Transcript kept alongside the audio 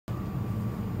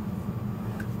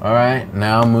Alright,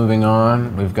 now moving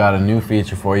on, we've got a new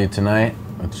feature for you tonight,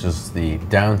 which is the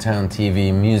Downtown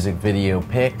TV music video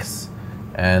picks.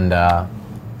 And,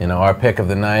 you know, our pick of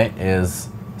the night is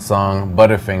the song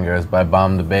Butterfingers by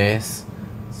Bomb the Bass.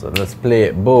 So let's play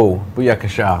it. Boo,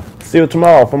 booyakasha. See you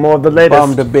tomorrow for more of the latest.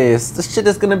 Bomb the Bass. This shit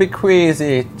is gonna be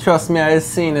crazy. Trust me, I've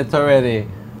seen it already.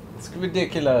 It's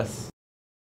ridiculous.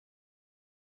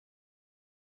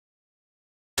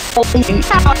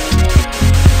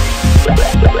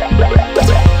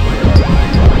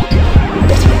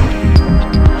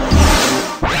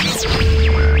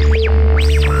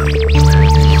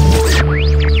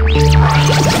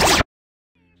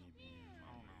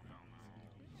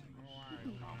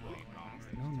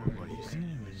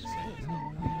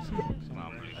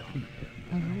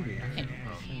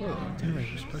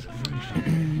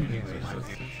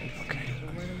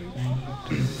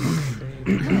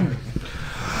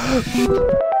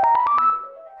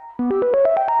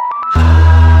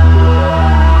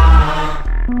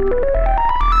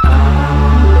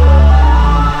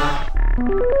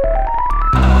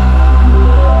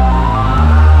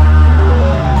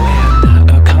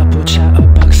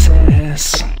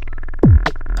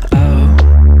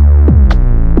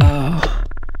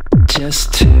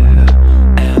 Just two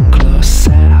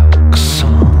Anglo-Saxons.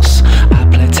 I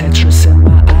play Tetris in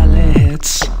my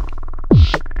eyelids.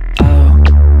 Oh,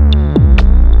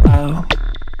 oh,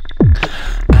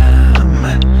 I'm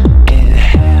in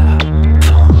heaven.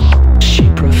 She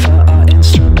prefer our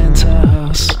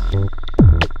instrumentals.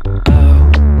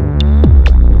 Oh,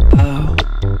 oh,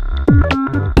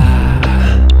 I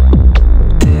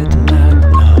did not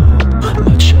know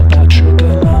much about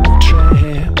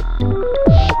trigonometry.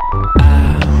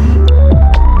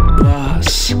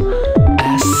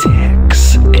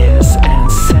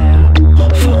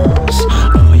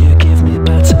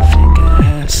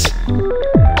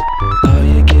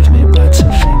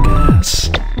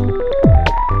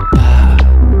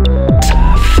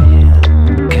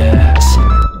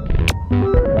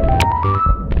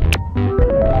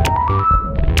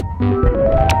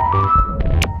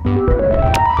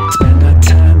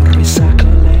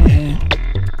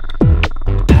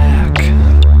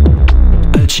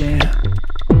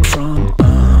 From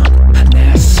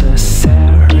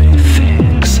unnecessary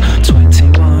things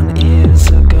 21 years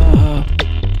ago.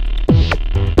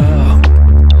 Oh,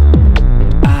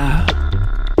 I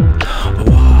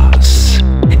was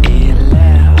 11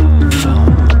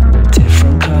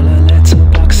 different color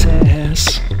letterboxes.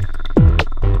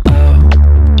 Oh,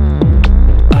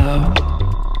 oh,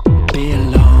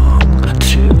 belong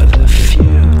to the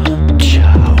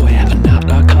future. We're not a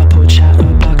couple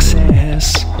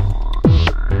chatterboxes.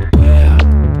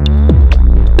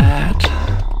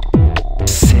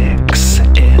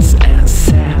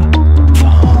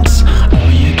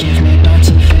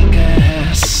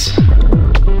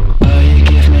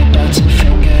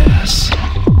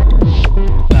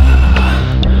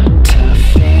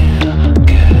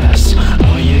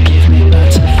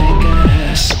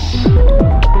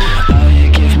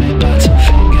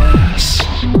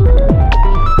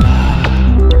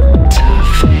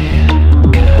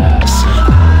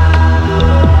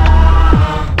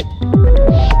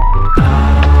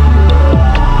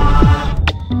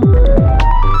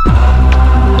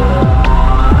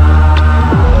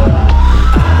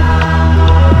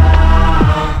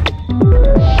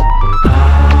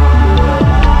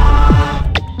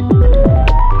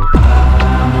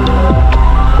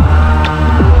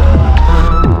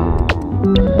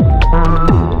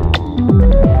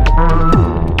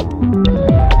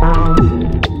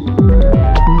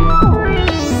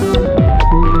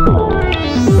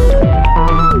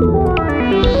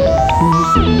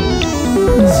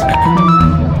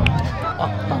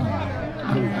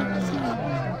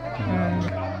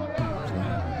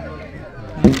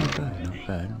 Not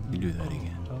bad. You do that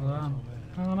again.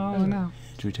 I don't know.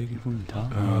 Should we take it from the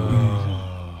top?